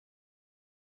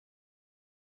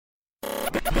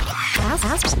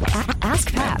Ask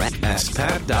Pat.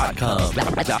 AskPat.com.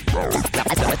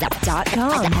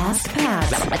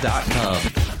 AskPat.com.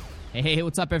 Hey,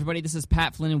 what's up, everybody? This is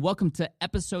Pat Flynn, and welcome to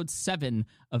episode 7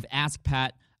 of Ask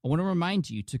Pat. I want to remind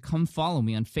you to come follow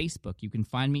me on Facebook. You can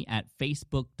find me at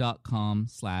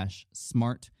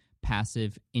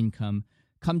facebook.com/smartpassiveincome.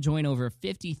 Come join over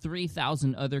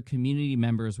 53,000 other community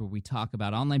members where we talk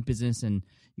about online business, and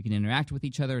you can interact with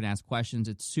each other and ask questions.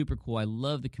 It's super cool. I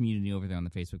love the community over there on the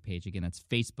Facebook page. Again, that's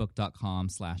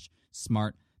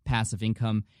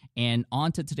facebook.com/smartpassiveincome. And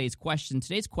on to today's question.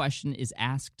 Today's question is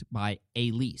asked by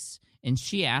Elise, and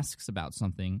she asks about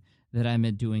something that I've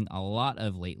been doing a lot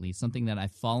of lately, something that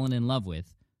I've fallen in love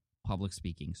with, public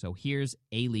speaking. So here's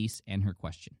Elise and her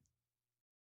question.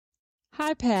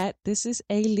 Hi, Pat. This is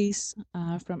Elise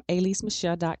from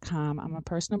EliseMichelle.com. I'm a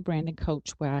personal branding coach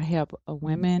where I help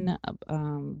women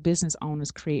business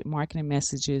owners create marketing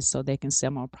messages so they can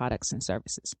sell more products and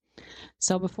services.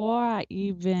 So before I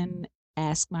even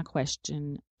ask my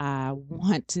question, I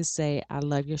want to say I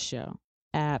love your show.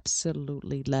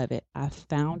 Absolutely love it. I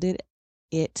found it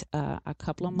a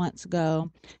couple of months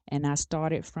ago, and I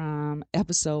started from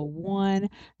episode 1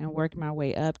 and working my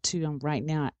way up to right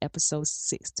now at episode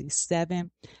 67.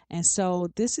 And so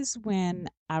this is when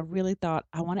I really thought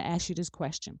I want to ask you this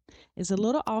question. It's a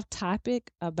little off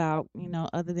topic about,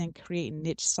 other than creating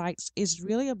niche sites. It's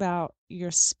really about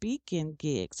your speaking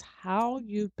gigs, how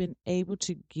you've been able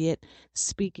to get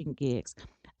speaking gigs.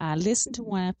 I listened to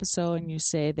one episode and you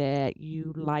said that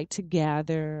you like to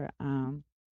gather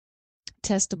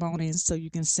testimonies so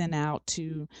you can send out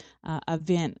to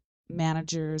event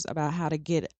managers about how to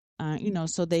get,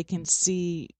 so they can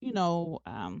see,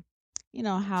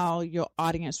 how your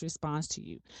audience responds to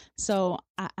you. So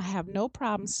I have no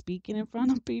problem speaking in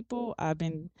front of people.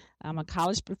 I'm a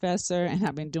college professor and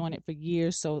I've been doing it for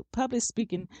years. So public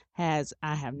speaking I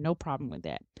have no problem with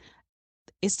that.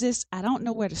 It's just, I don't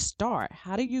know where to start.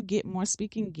 How do you get more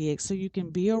speaking gigs so you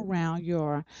can be around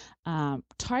your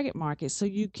target market, so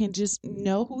you can just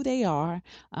know who they are,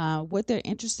 what they're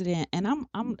interested in? And I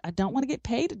don't want to get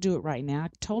paid to do it right now. I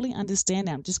totally understand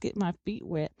that. I'm just getting my feet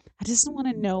wet. I just want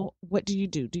to know, what do you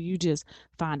do? Do you just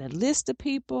find a list of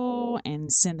people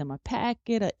and send them a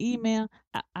packet, an email?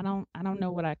 I don't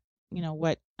know what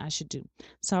what I should do.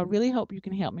 So I really hope you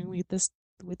can help me with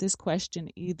this question,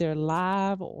 either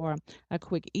live or a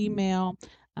quick email.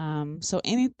 So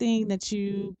anything that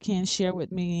you can share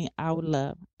with me, I would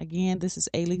love. Again, this is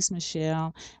Elise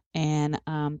Michelle, and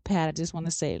Pat, I just want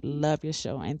to say, love your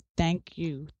show, and thank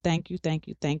you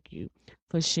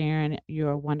for sharing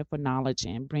your wonderful knowledge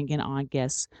and bringing on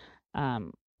guest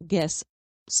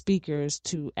speakers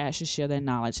to actually share their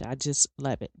knowledge. I just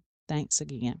love it. Thanks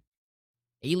again.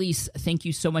 Elise, thank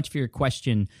you so much for your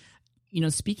question.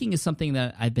 Speaking is something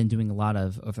that I've been doing a lot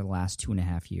of over the last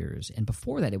 2.5 years. And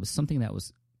before that, it was something that I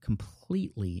was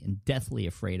completely and deathly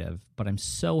afraid of. But I'm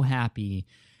so happy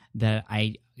that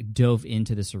I dove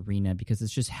into this arena, because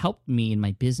it's just helped me in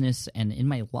my business and in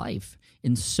my life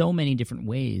in so many different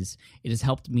ways. It has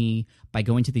helped me by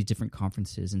going to these different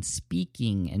conferences and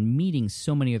speaking and meeting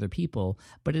so many other people,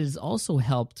 but it has also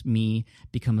helped me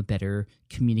become a better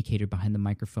communicator behind the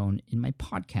microphone in my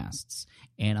podcasts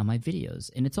and on my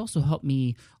videos. And it's also helped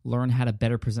me learn how to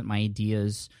better present my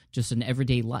ideas just in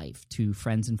everyday life to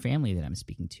friends and family that I'm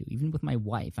speaking to. Even with my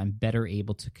wife, I'm better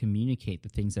able to communicate the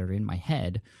things that are in my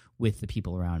head with the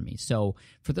people around me. So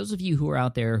for those of you who are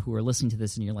out there who are listening to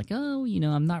this and you're like, oh,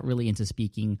 I'm not really into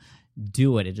speaking,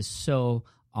 do it. It is so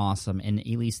awesome. And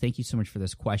Elise, thank you so much for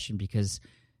this question, because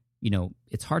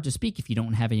it's hard to speak if you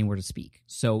don't have anywhere to speak.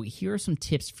 So here are some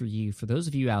tips for you, for those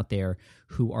of you out there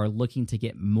who are looking to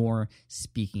get more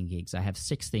speaking gigs. I have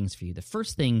 6 things for you. The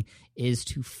first thing is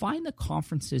to find the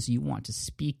conferences you want to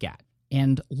speak at,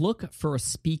 and look for a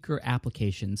speaker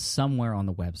application somewhere on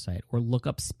the website, or look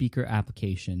up speaker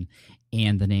application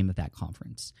and the name of that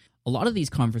conference. A lot of these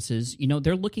conferences,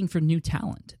 they're looking for new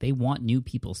talent. They want new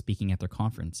people speaking at their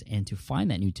conference. And to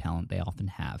find that new talent, they often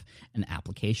have an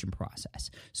application process.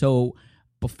 So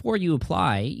before you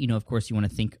apply, of course, you want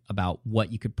to think about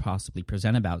what you could possibly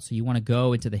present about. So you want to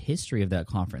go into the history of that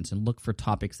conference and look for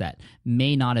topics that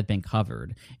may not have been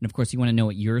covered. And of course, you want to know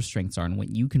what your strengths are and what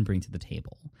you can bring to the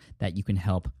table that you can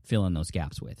help fill in those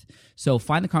gaps with. So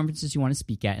find the conferences you want to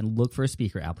speak at and look for a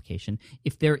speaker application.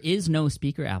 If there is no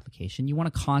speaker application, you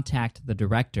want to contact the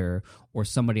director or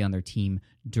somebody on their team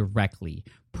directly,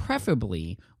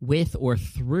 preferably with or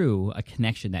through a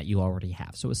connection that you already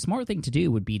have. So a smart thing to do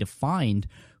would be to find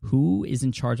who is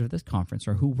in charge of this conference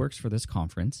or who works for this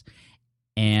conference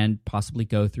and possibly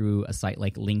go through a site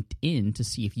like LinkedIn to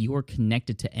see if you are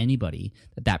connected to anybody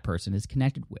that person is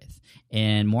connected with.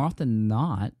 And more often than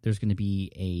not, there's going to be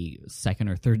a second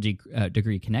or third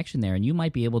degree connection there, and you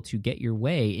might be able to get your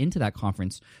way into that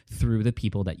conference through the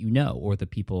people that you know, or the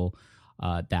people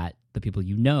that the people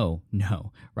you know,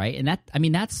 right? And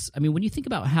when you think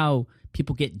about how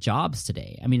people get jobs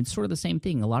today, I mean, it's sort of the same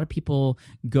thing. A lot of people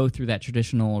go through that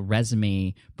traditional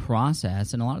resume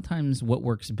process, and a lot of times what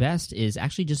works best is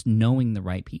actually just knowing the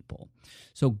right people.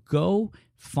 So go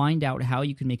find out how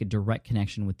you can make a direct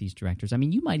connection with these directors. I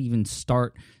mean, you might even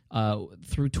start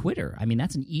through Twitter. I mean,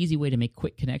 that's an easy way to make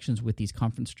quick connections with these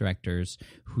conference directors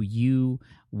who you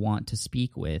want to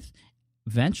speak with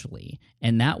eventually.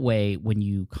 And that way, when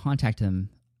you contact them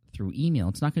through email,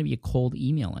 it's not going to be a cold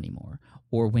email anymore.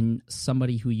 Or when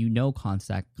somebody who you know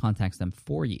contacts them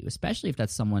for you, especially if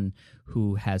that's someone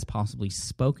who has possibly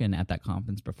spoken at that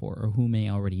conference before, or who may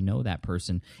already know that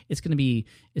person, it's going to be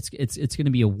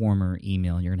a warmer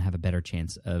email, and you're going to have a better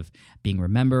chance of being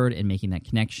remembered and making that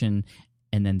connection,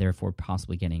 and then therefore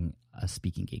possibly getting a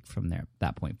speaking gig from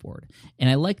that point forward. And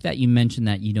I like that you mentioned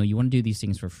that, you want to do these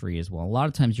things for free as well. A lot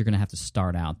of times you're going to have to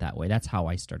start out that way. That's how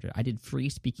I started. I did free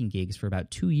speaking gigs for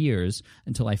about 2 years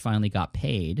until I finally got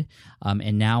paid.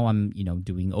 And now I'm,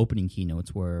 doing opening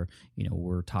keynotes where,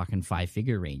 we're talking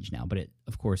 5-figure range now. But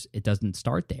of course, it doesn't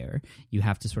start there. You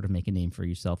have to sort of make a name for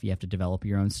yourself. You have to develop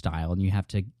your own style, and you have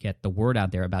to get the word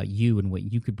out there about you and what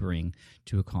you could bring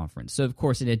to a conference. So, of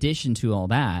course, in addition to all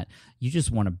that, you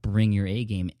just want to bring your A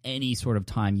game any sort of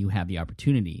time you have the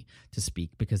opportunity to speak,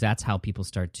 because that's how people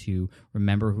start to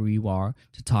remember who you are,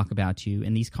 to talk about you.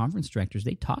 And these conference directors,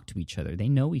 they talk to each other. They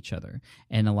know each other.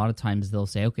 And a lot of times they'll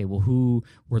say, okay, well, who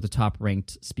were the top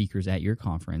ranked speakers at your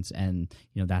conference? And,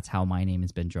 that's how my name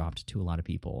has been dropped to a lot of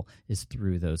people, is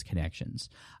through those connections.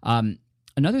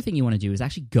 Another thing you want to do is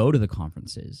actually go to the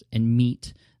conferences and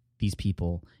meet these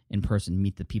people in person,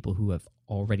 meet the people who have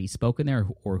already spoken there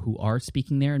or who are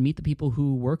speaking there, and meet the people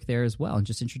who work there as well, and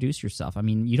just introduce yourself. I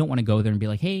mean, you don't want to go there and be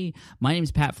like, hey, my name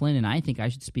is Pat Flynn and I think I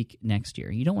should speak next year.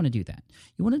 You don't want to do that.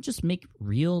 You want to just make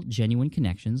real, genuine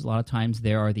connections. A lot of times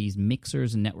there are these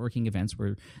mixers and networking events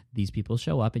where these people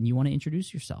show up, and you want to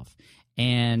introduce yourself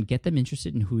and get them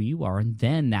interested in who you are, and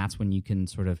then that's when you can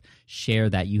sort of share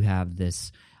that you have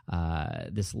this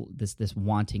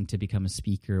wanting to become a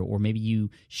speaker, or maybe you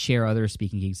share other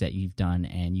speaking gigs that you've done,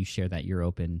 and you share that you're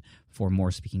open for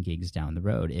more speaking gigs down the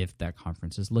road if that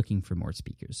conference is looking for more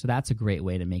speakers. So that's a great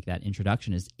way to make that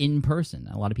introduction, is in person.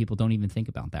 A lot of people don't even think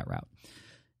about that route.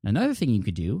 Another thing you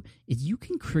could do is you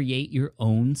can create your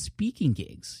own speaking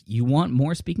gigs. You want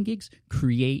more speaking gigs?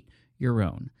 Create your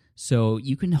own. So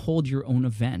you can hold your own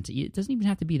event. It doesn't even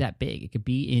have to be that big. It could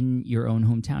be in your own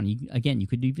hometown. You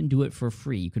could even do it for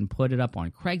free. You can put it up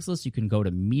on Craigslist. You can go to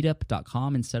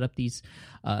meetup.com and set up these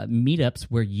meetups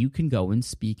where you can go and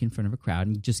speak in front of a crowd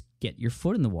and just get your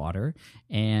foot in the water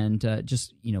and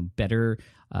better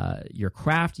your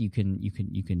craft. You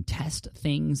can test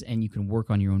things, and you can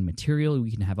work on your own material.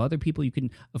 You can have other people. You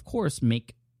can, of course,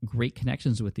 make great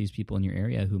connections with these people in your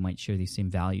area who might share these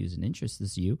same values and interests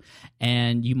as you,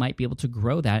 and you might be able to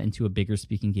grow that into a bigger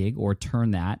speaking gig, or turn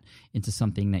that into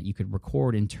something that you could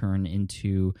record and turn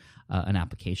into an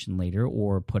application later,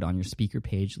 or put on your speaker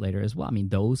page later as well. I mean,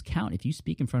 those count. If you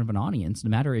speak in front of an audience,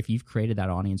 no matter if you've created that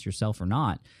audience yourself or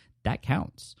not, that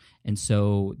counts. And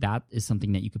so that is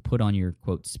something that you could put on your,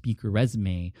 quote, speaker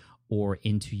resume, or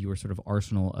into your sort of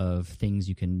arsenal of things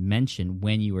you can mention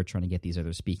when you are trying to get these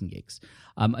other speaking gigs.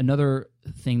 Another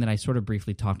thing that I sort of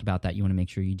briefly talked about that you want to make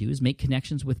sure you do is make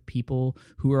connections with people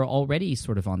who are already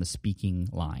sort of on the speaking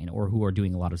line, or who are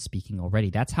doing a lot of speaking already.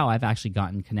 That's how I've actually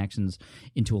gotten connections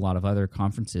into a lot of other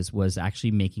conferences, was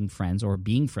actually making friends or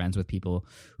being friends with people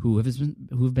who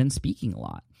have been speaking a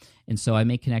lot. And so I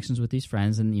make connections with these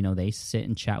friends, and they sit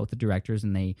and chat with the directors,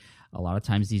 and a lot of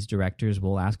times these directors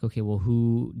will ask, okay, well,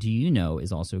 who do you know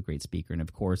is also a great speaker? And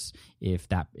of course, if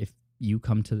you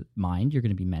come to mind, you're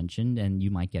going to be mentioned, and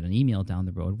you might get an email down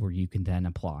the road where you can then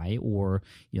apply, or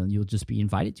you'll just be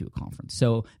invited to a conference.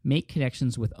 So make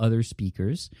connections with other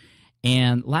speakers.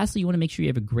 And lastly, you want to make sure you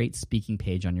have a great speaking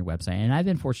page on your website. And I've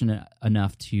been fortunate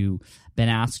enough to been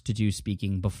asked to do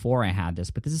speaking before I had this,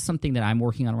 but this is something that I'm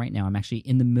working on right now. I'm actually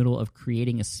in the middle of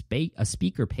creating a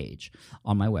speaker page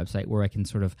on my website where I can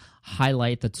sort of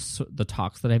highlight the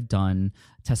talks that I've done,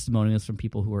 testimonials from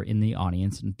people who are in the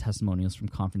audience, and testimonials from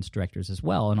conference directors as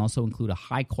well, and also include a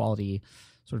high-quality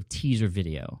sort of teaser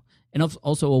video. And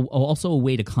also a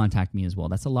way to contact me as well.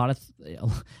 That's a lot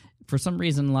of... For some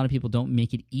reason, a lot of people don't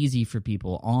make it easy for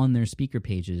people on their speaker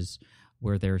pages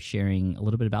where they're sharing a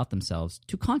little bit about themselves,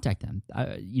 to contact them.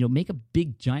 Make a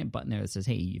big giant button there that says,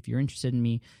 hey, if you're interested in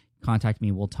me, contact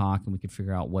me, we'll talk, and we can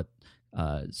figure out what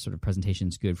sort of presentation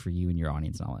is good for you and your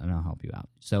audience, and I'll help you out.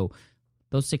 So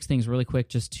those 6 things really quick,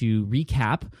 just to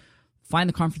recap. Find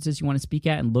the conferences you want to speak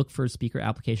at and look for a speaker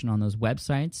application on those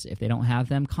websites. If they don't have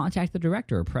them, contact the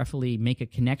director, or preferably make a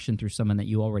connection through someone that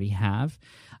you already have.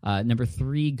 Number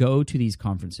 3, go to these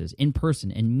conferences in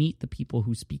person and meet the people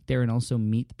who speak there, and also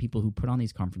meet the people who put on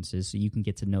these conferences so you can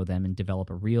get to know them and develop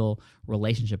a real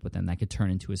relationship with them that could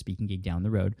turn into a speaking gig down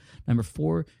the road. Number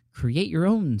 4, create your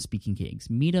own speaking gigs.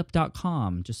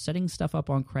 Meetup.com, just setting stuff up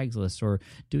on Craigslist or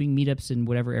doing meetups in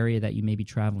whatever area that you may be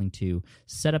traveling to.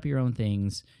 Set up your own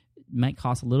things. Might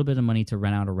cost a little bit of money to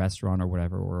rent out a restaurant or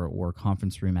whatever, or a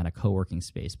conference room at a co-working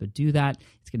space, but do that.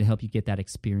 It's going to help you get that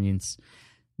experience.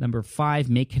 Number 5,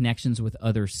 make connections with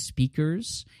other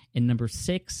speakers. And number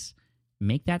 6,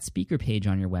 make that speaker page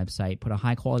on your website, put a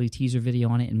high-quality teaser video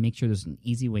on it, and make sure there's an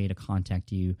easy way to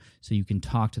contact you so you can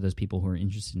talk to those people who are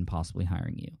interested in possibly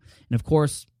hiring you. And of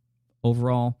course,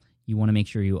 overall, you want to make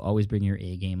sure you always bring your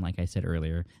A game, like I said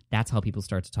earlier. That's how people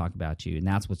start to talk about you, and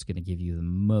that's what's going to give you the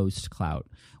most clout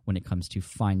when it comes to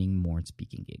finding more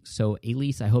speaking gigs. So,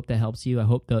 Elise, I hope that helps you. I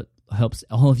hope that helps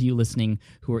all of you listening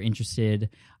who are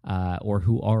interested or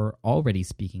who are already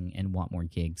speaking and want more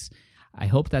gigs. I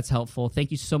hope that's helpful.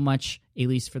 Thank you so much,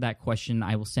 Elise, for that question.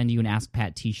 I will send you an Ask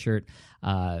Pat t-shirt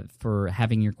for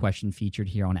having your question featured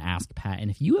here on Ask Pat. And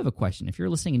if you have a question, if you're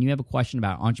listening and you have a question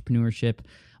about entrepreneurship,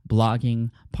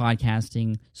 blogging,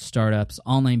 podcasting, startups,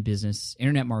 online business,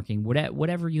 internet marketing,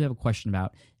 whatever you have a question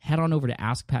about, head on over to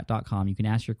askpat.com. You can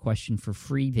ask your question for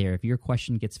free there. If your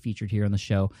question gets featured here on the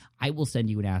show, I will send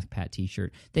you an Ask Pat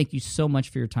t-shirt. Thank you so much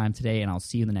for your time today, and I'll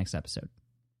see you in the next episode.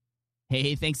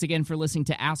 Hey, thanks again for listening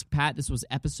to Ask Pat. This was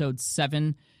episode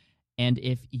 7. And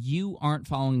if you aren't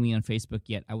following me on Facebook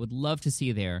yet, I would love to see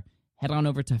you there. Head on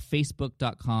over to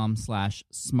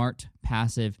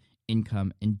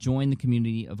facebook.com/smartpassiveincome and join the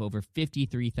community of over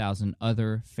 53,000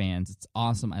 other fans. It's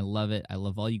awesome. I love it. I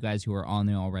love all you guys who are on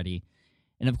there already.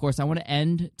 And of course, I want to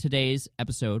end today's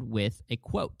episode with a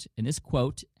quote. And this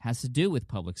quote has to do with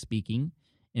public speaking.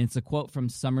 And it's a quote from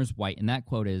Summers White. And that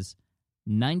quote is,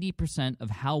 90%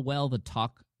 of how well the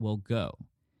talk will go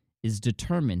is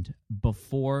determined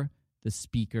before the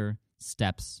speaker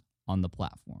steps on the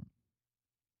platform.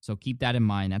 So keep that in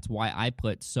mind. That's why I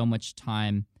put so much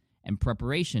time and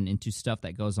preparation into stuff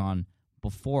that goes on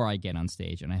before I get on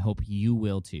stage, and I hope you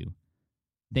will too.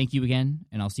 Thank you again,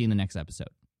 and I'll see you in the next episode.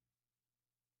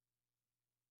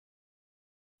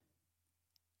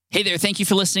 Hey there, thank you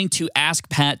for listening to Ask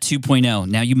Pat 2.0.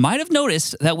 Now, you might have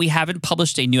noticed that we haven't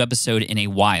published a new episode in a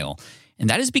while, and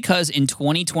that is because in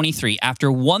 2023, after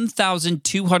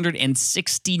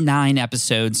 1,269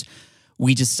 episodes,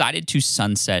 we decided to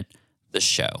sunset the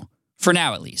show. For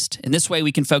now, at least. In this way,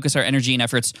 we can focus our energy and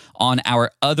efforts on our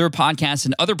other podcasts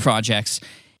and other projects.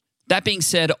 That being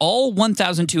said, all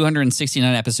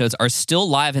 1,269 episodes are still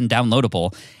live and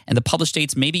downloadable, and the published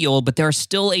dates may be old, but there are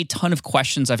still a ton of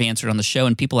questions I've answered on the show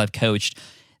and people I've coached.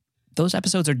 Those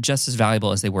episodes are just as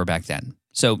valuable as they were back then.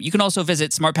 So you can also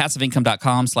visit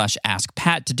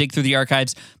smartpassiveincome.com/askpat to dig through the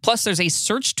archives. Plus, there's a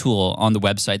search tool on the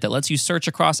website that lets you search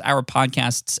across our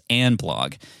podcasts and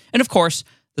blog. And of course,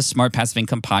 the Smart Passive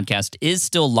Income podcast is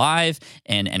still live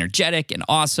and energetic and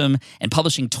awesome and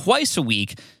publishing twice a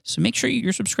week. So make sure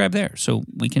you're subscribed there so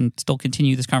we can still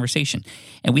continue this conversation.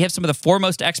 And we have some of the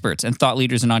foremost experts and thought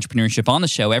leaders in entrepreneurship on the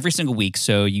show every single week,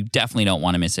 so you definitely don't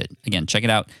want to miss it. Again, check it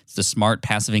out. It's the Smart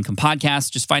Passive Income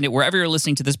podcast. Just find it wherever you're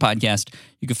listening to this podcast.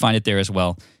 You can find it there as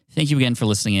well. Thank you again for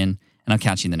listening in, and I'll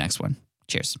catch you in the next one.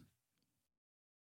 Cheers.